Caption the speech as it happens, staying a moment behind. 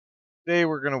Today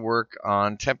we're going to work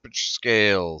on temperature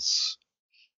scales.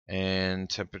 And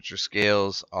temperature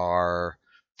scales are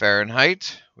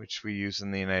Fahrenheit, which we use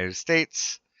in the United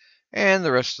States, and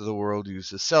the rest of the world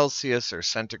uses Celsius or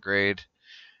centigrade.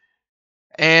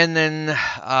 And then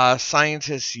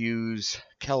scientists use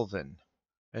Kelvin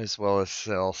as well as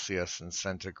Celsius and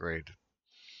centigrade.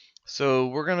 So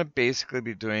we're going to basically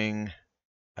be doing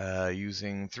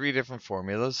using three different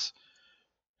formulas.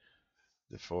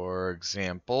 For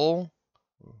example,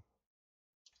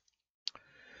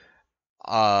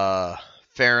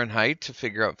 Fahrenheit, to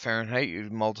figure out Fahrenheit,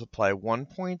 you'd multiply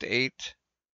 1.8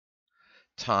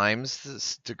 times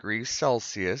the degrees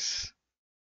Celsius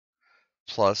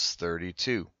plus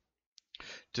 32.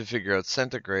 To figure out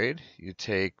centigrade, you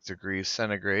take degrees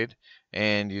centigrade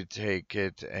and you take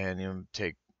it and you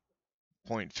take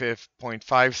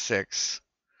 0.56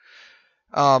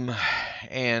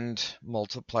 and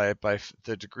multiply it by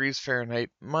the degrees Fahrenheit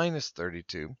minus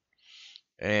 32.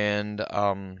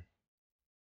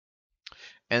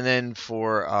 And then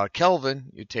for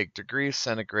Kelvin, you take degrees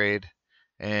centigrade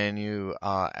and you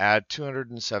add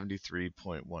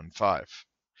 273.15.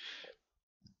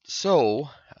 So,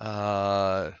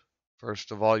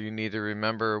 first of all, you need to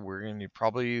remember we're going to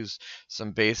probably use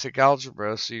some basic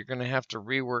algebra, so you're going to have to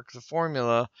rework the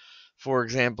formula. For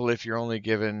example, if you're only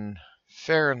given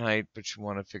Fahrenheit, but you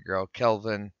want to figure out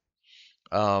Kelvin,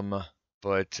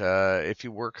 but if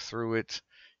you work through it,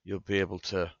 you'll be able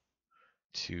to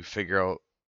figure out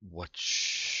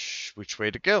which way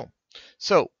to go.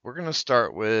 So we're going to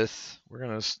start with, we're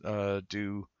going to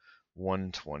do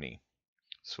 120.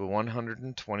 So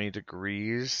 120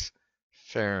 degrees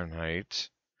Fahrenheit.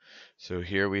 So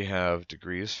here we have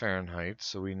degrees Fahrenheit,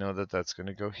 so we know that that's going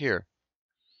to go here.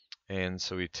 And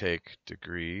so we take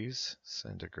degrees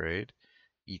centigrade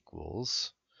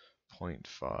equals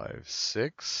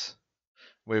 0.56.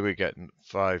 The way we get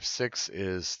 5/6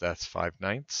 is that's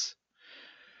 5/9.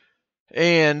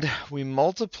 And we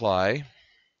multiply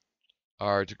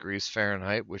our degrees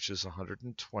Fahrenheit, which is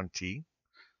 120,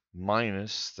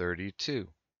 minus 32.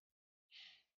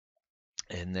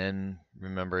 And then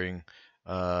remembering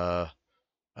PEMDAS,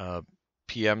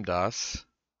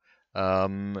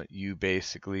 you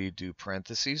basically do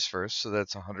parentheses first, so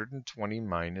that's 120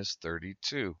 minus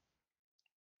 32,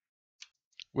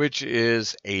 which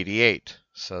is 88.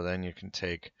 So then you can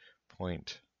take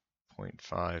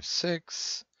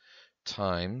 0.56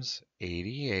 times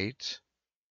 88,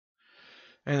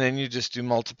 and then you just do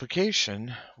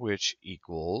multiplication, which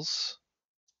equals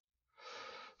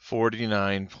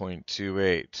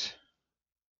 49.28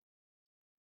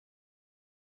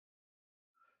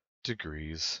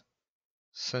 degrees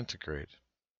centigrade.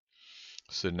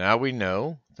 So now we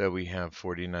know that we have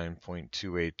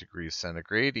 49.28 degrees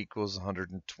centigrade equals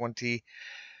 120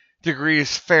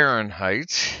 degrees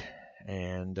Fahrenheit.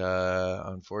 And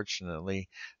unfortunately,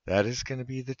 that is going to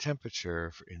be the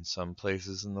temperature in some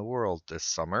places in the world this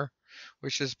summer,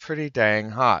 which is pretty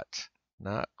dang hot.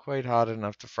 Not quite hot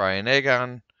enough to fry an egg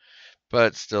on,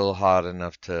 but still hot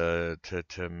enough to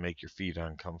make your feet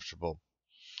uncomfortable.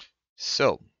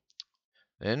 So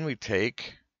then we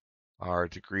take our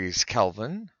degrees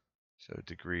Kelvin. So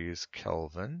degrees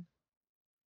Kelvin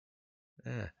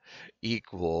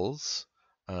equals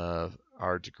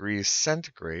our degrees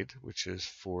centigrade, which is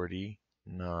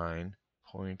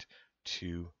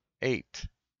 49.28,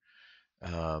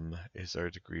 is our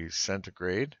degrees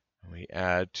centigrade. And we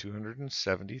add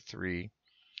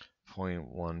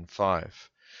 273.15.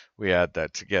 We add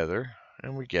that together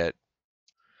and we get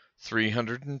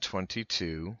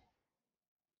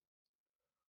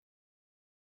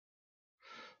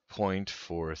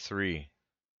 322.43.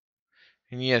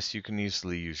 And yes, you can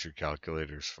easily use your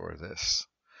calculators for this.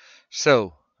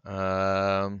 So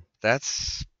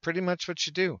that's pretty much what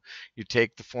you do. You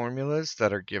take the formulas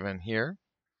that are given here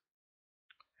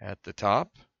at the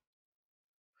top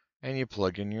and you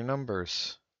plug in your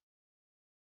numbers.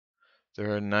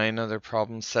 There are 9 other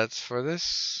problem sets for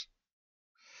this.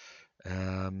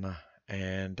 And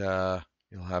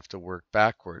you'll have to work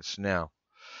backwards. Now,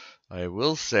 I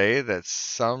will say that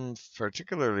some,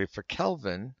 particularly for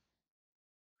Kelvin,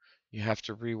 you have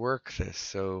to rework this.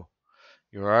 So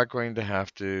you are going to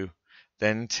have to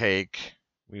then take,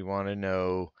 we want to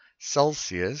know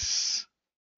Celsius.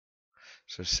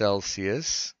 So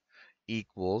Celsius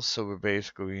equals, so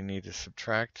we need to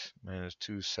subtract minus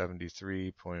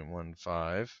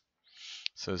 273.15.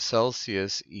 So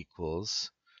Celsius equals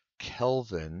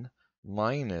Kelvin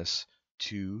minus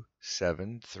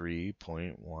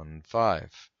 273.15.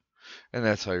 And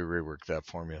that's how you rework that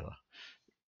formula.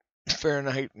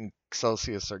 Fahrenheit and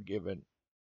Celsius are given.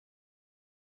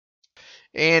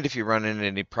 And if you run into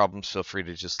any problems, feel free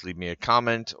to just leave me a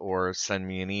comment or send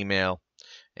me an email,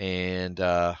 and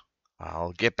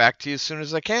I'll get back to you as soon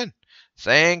as I can.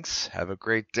 Thanks. Have a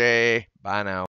great day. Bye now.